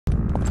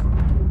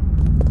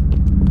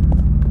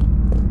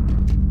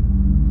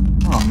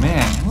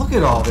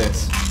look at all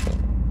this.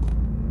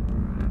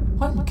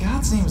 What in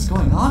God's name is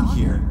going on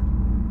here?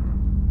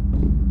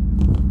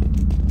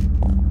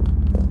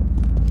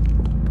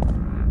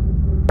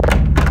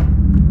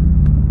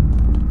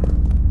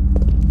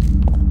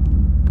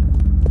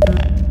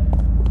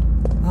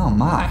 Oh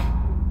my.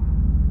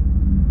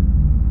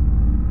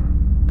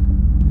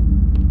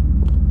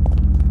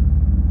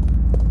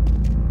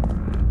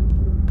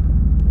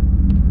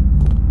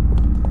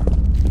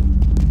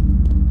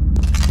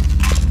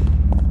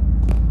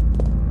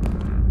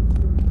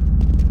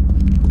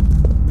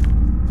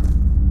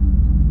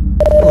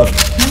 Look,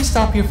 can we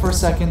stop here for a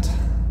second?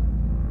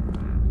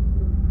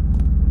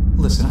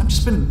 Listen, I've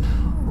just been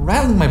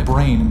rattling my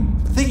brain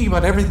and thinking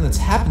about everything that's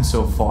happened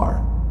so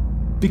far.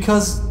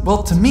 Because,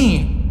 well, to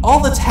me,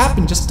 all that's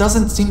happened just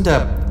doesn't seem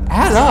to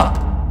add up.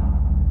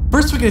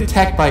 First we get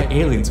attacked by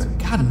aliens, and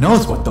God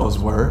knows what those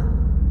were.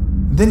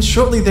 Then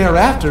shortly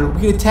thereafter,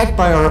 we get attacked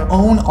by our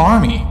own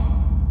army.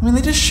 I mean,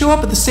 they just show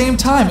up at the same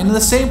time, and in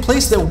the same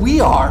place that we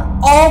are,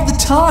 all the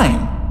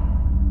time.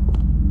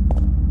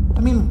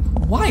 I mean,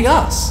 why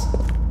us?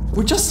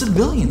 We're just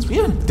civilians, we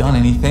haven't done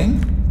anything.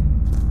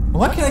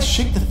 Why can't I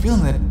shake the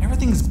feeling that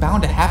everything is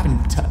bound to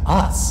happen to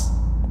us?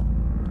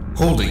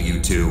 Hold it, you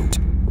two.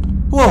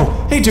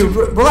 Whoa, hey dude,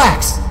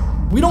 relax.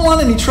 We don't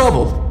want any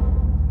trouble.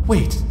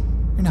 Wait,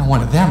 you're not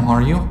one of them,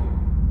 are you?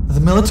 The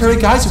military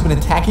guys who've been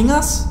attacking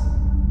us?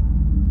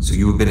 So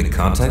you have been in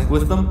contact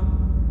with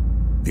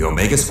them? The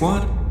Omega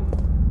Squad?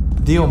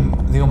 The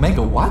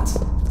Omega what?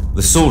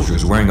 The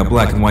soldiers wearing a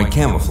black and white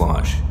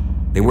camouflage.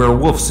 They wear a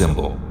wolf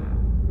symbol.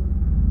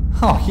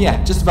 Oh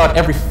yeah, just about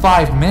every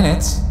 5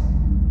 minutes.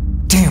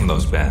 Damn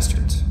those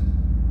bastards.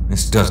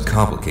 This does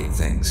complicate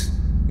things.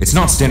 It's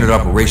not standard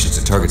operations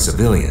to target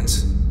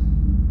civilians.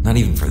 Not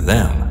even for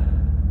them.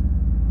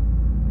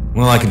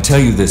 Well, I can tell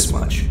you this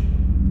much.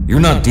 You're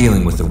not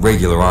dealing with the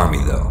regular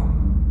army, though.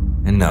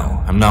 And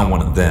no, I'm not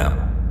one of them.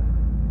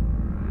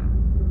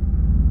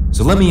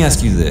 So let me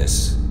ask you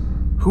this.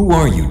 Who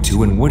are you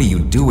two and what are you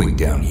doing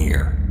down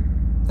here?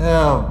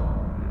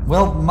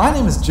 Well, my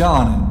name is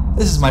John and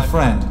this is my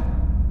friend.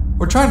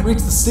 We're trying to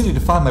reach the city to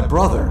find my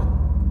brother.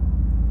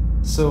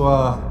 So,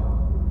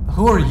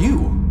 who are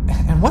you?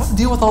 And what's the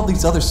deal with all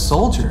these other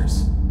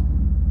soldiers?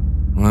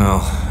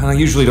 Well, I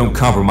usually don't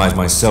compromise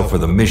myself for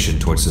the mission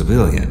towards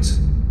civilians,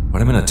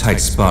 but I'm in a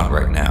tight spot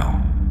right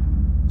now.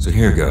 So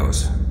here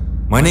goes.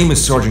 My name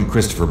is Sergeant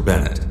Christopher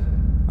Bennett.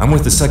 I'm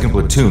with the 2nd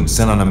Platoon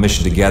sent on a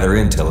mission to gather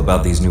intel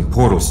about these new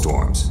portal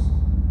storms.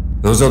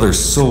 Those other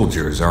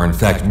soldiers are in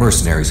fact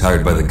mercenaries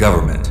hired by the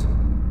government.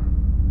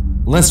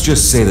 Let's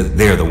just say that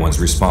they're the ones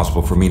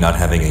responsible for me not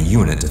having a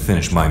unit to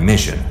finish my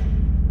mission.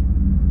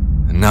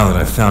 And now that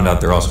I've found out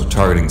they're also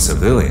targeting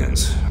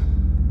civilians,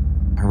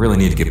 I really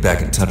need to get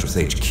back in touch with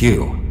HQ.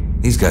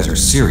 These guys are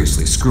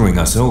seriously screwing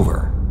us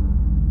over.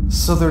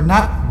 So they're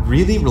not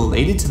really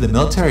related to the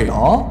military at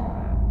all?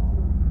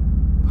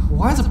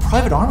 Why is a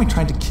private army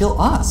trying to kill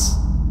us?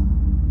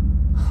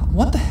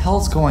 What the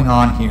hell's going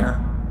on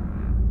here?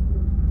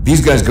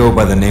 These guys go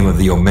by the name of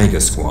the Omega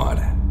Squad,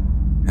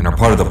 and are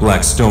part of the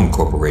Black Stone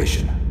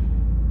Corporation.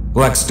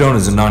 Black Stone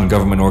is a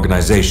non-government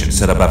organization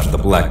set up after the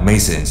Black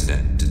Mesa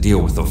incident to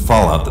deal with the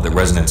fallout that the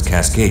Resonance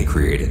Cascade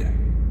created.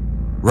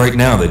 Right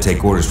now, they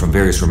take orders from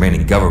various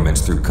remaining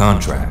governments through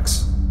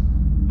contracts,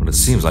 but it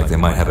seems like they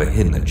might have a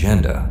hidden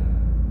agenda.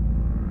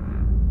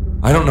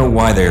 I don't know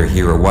why they are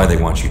here or why they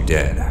want you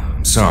dead.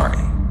 I'm sorry.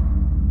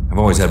 I've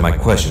always had my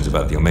questions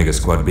about the Omega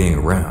Squad being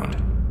around.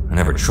 I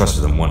never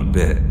trusted them one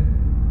bit.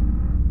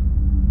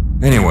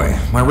 Anyway,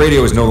 my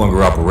radio is no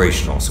longer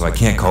operational, so I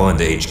can't call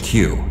into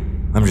HQ.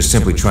 I'm just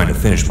simply trying to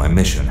finish my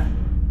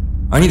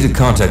mission. I need to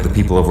contact the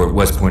people over at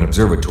West Point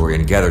Observatory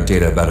and gather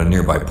data about a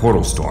nearby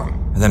portal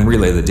storm, and then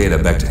relay the data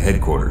back to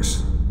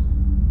headquarters.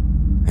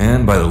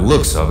 And by the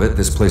looks of it,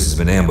 this place has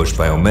been ambushed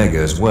by Omega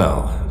as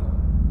well.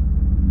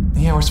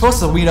 Yeah, we're supposed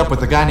to meet up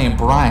with a guy named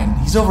Brian.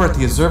 He's over at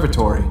the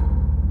observatory.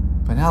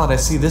 But now that I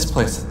see this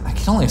place, I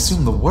can only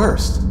assume the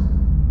worst.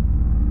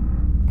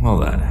 Well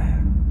then,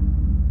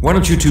 why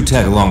don't you two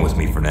tag along with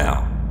me for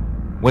now?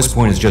 West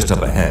Point is just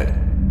up ahead.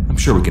 I'm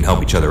sure we can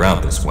help each other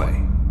out this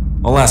way.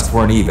 I'll ask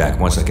for an evac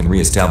once I can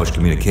re-establish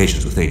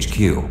communications with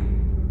HQ.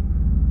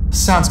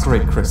 Sounds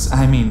great,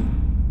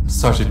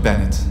 Sergeant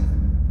Bennett.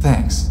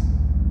 Thanks.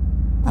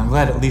 I'm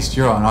glad at least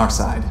you're on our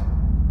side.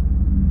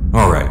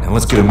 Alright, now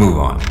let's get a move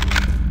on.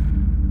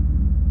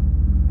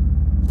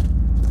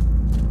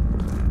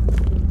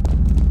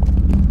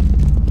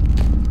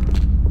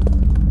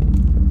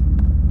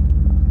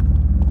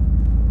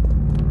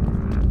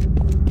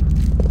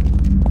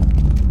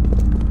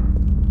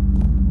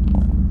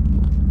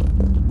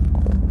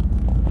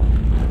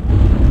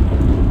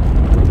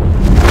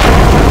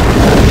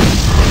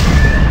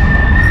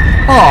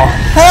 Oh,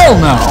 hell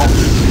no!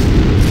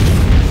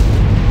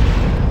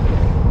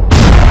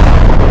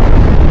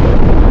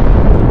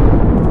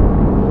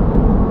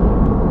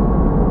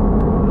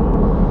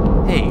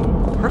 Hey,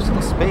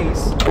 personal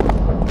space.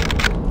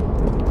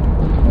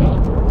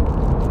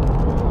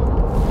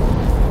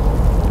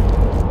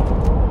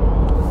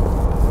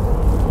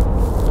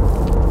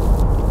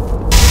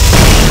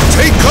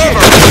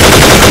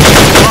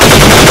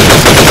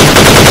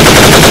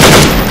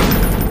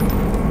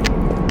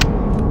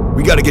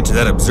 gotta get to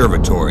that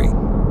observatory.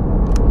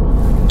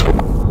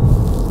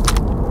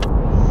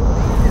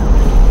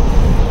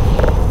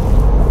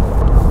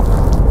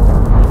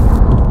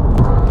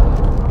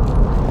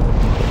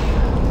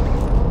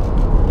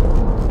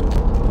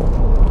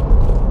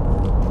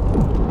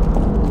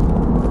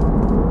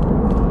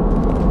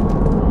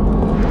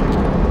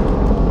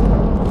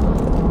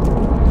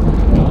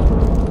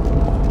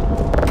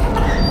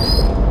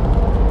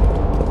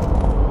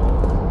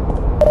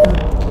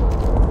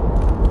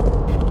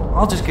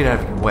 I'll just get out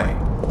of your way.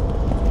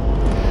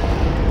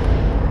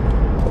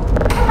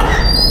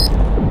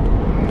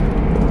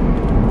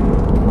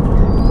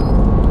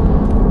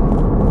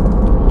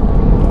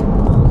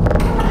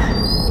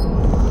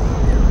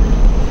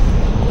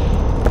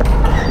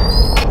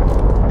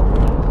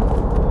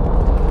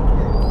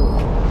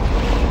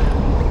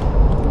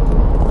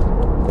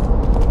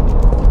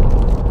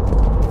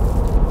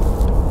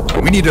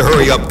 We need to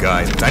hurry up,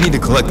 guys. I need to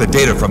collect the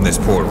data from this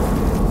portal.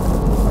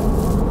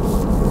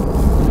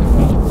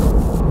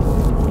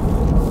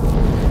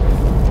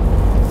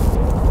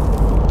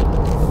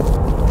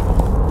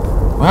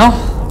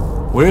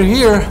 Well, we're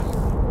here.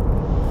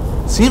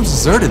 Seems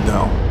deserted,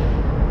 though.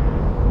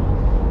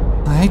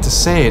 I hate to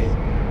say it,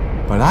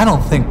 but I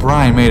don't think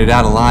Brian made it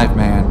out alive,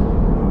 man.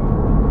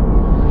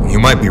 You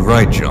might be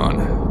right,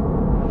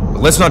 John.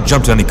 But let's not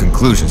jump to any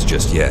conclusions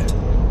just yet.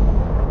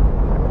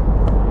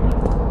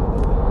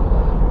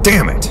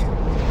 Damn it!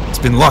 It's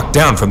been locked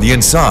down from the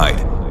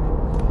inside.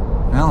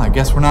 Well, I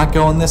guess we're not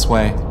going this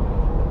way.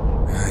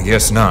 I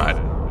guess not.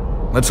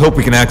 Let's hope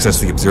we can access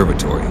the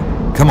observatory.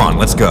 Come on,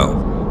 let's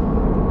go.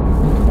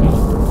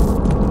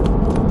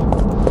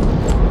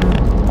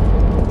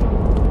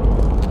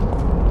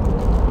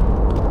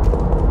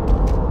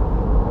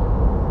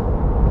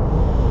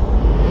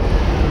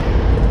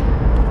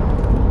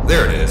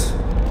 There it is.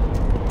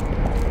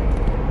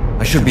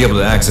 I should be able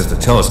to access the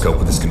telescope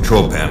with this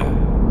control panel.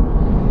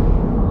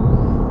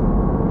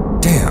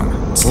 Damn,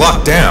 it's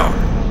locked down.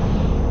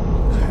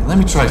 Alright, let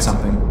me try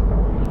something.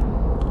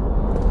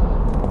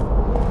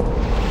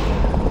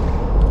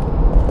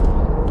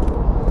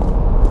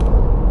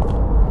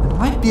 I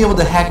might be able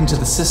to hack into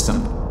the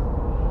system.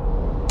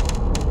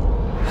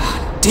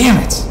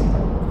 Damn it!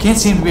 Can't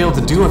seem to be able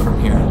to do it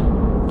from here.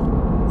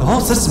 The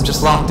whole system's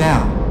just locked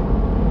down.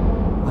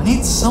 I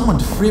need someone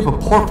to free up a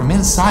port from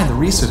inside the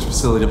research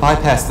facility to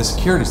bypass the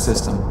security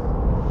system.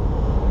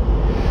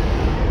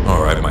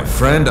 Alright, my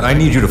friend, I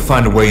need you to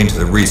find a way into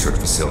the research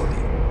facility.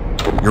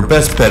 Your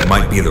best bet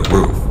might be the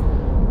roof.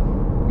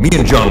 Me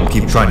and John will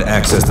keep trying to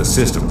access the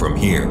system from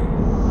here.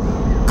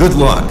 Good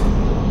luck.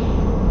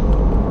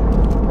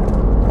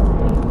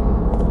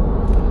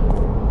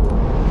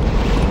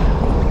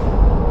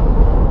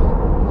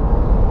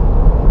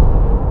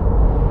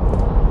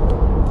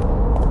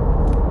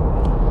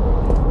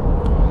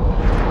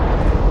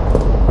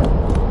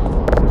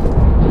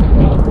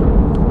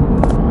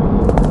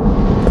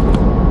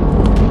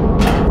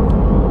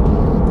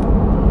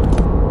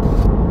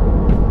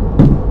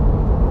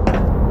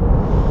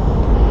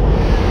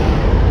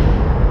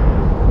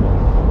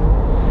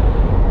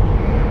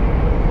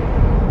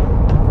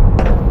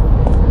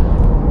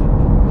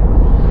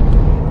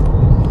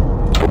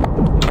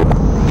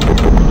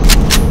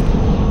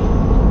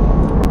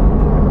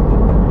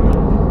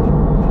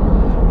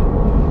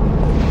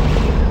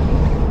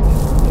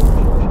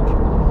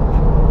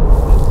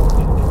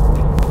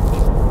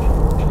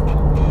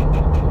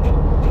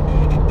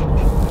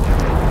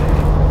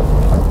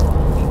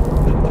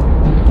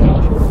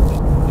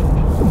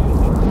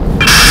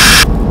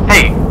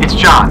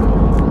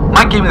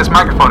 Gave me this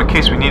microphone in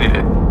case we needed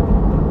it.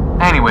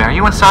 Anyway, are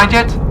you inside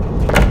yet?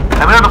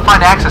 I've been able to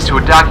find access to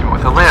a document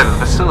with a layout of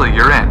the facility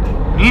you're in.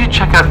 You need to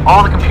check out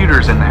all the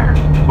computers in there.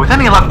 With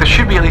any luck, there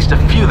should be at least a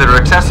few that are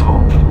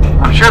accessible.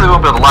 I'm sure they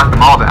won't be able to lock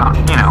them all down,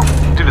 you know,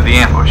 due to the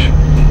ambush.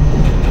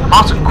 I'm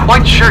also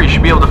quite sure you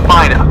should be able to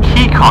find a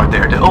key card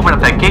there to open up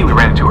that gate we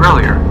ran into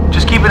earlier.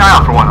 Just keep an eye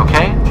out for one,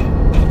 okay?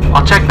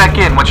 I'll check back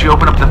in once you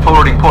open up the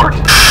forwarding port.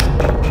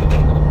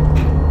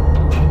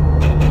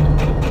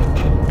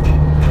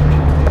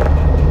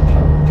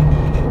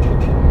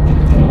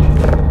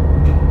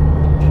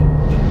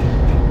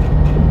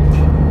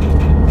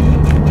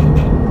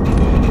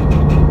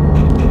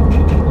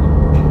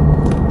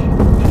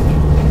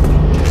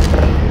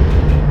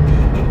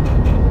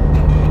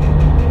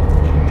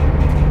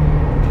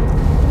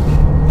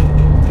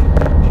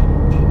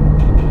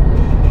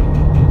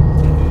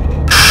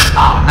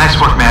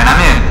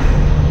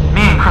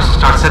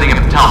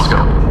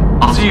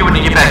 See you when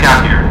you get back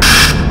out here.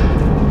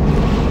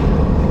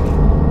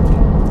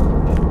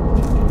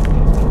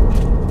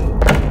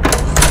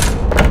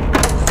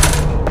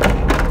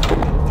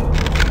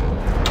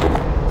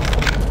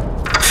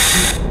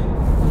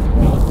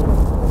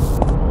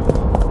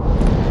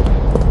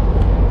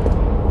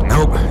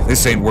 Nope,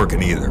 this ain't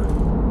working either.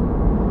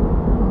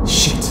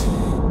 Shit. I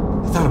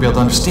thought I'd be able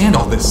to understand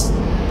all this.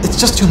 It's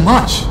just too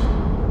much.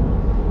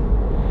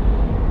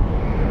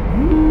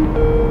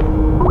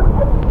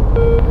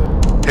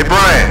 Hey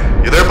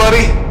Brian, you there,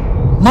 buddy?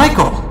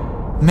 Michael!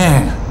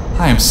 Man,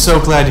 I am so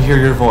glad to hear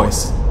your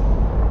voice.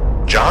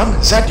 John,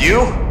 is that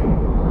you?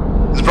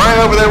 Is Brian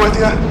over there with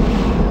you?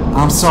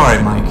 I'm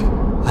sorry, Mike.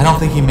 I don't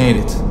think he made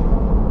it.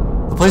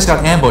 The place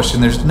got ambushed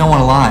and there's no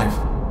one alive.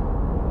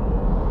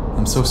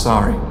 I'm so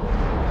sorry.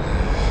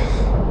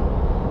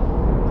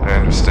 I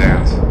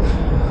understand.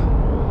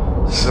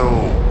 So,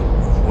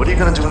 what are you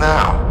gonna do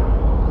now?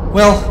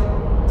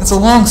 Well, it's a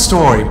long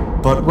story,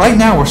 but right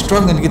now we're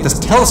struggling to get this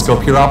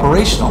telescope here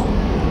operational.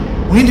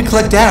 We need to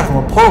collect data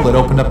from a portal that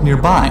opened up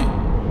nearby.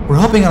 We're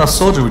helping out a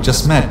soldier we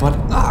just met, but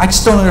I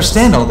just don't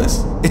understand all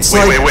this. It's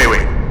Wait.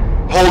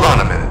 Hold on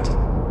a minute.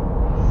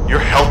 You're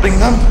helping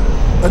them?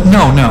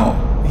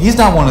 No. He's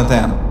not one of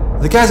them.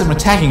 The guys that are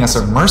attacking us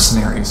are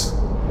mercenaries.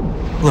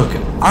 Look,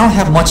 I don't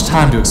have much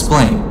time to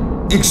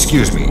explain.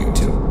 Excuse me, you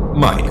two.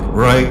 Mike,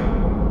 right?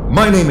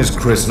 My name is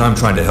Chris and I'm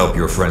trying to help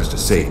your friends to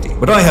safety,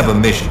 but I have a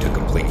mission to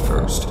complete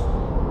first.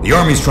 The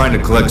Army's trying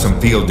to collect some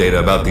field data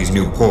about these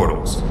new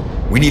portals.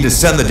 We need to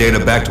send the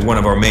data back to one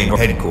of our main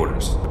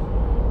headquarters.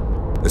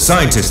 The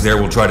scientists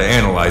there will try to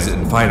analyze it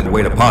and find a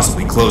way to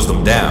possibly close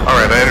them down.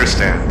 Alright, I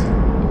understand.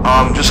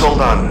 Just hold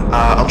on.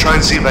 I'll try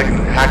and see if I can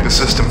hack the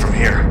system from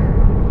here.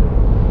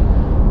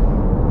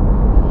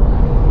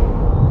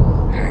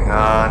 Hang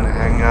on.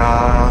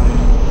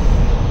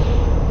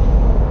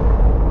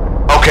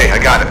 Okay, I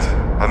got it.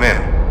 I'm in.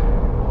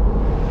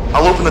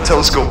 I'll open the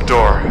telescope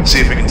door, see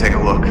if we can take a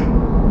look.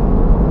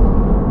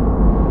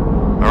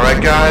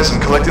 Alright guys, I'm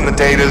collecting the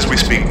data as we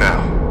speak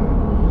now.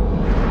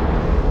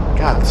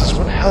 God, this is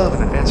one hell of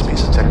an advanced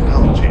piece of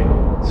technology.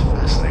 It's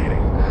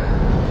fascinating.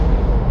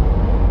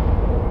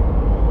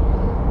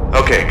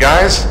 Okay,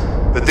 guys,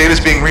 the data's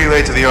being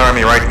relayed to the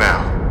Army right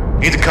now.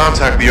 Need to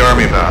contact the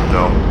Army about it,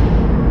 though.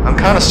 I'm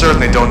kinda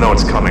certain they don't know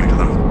it's coming to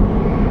them.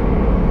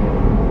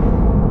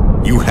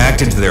 You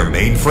hacked into their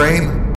mainframe?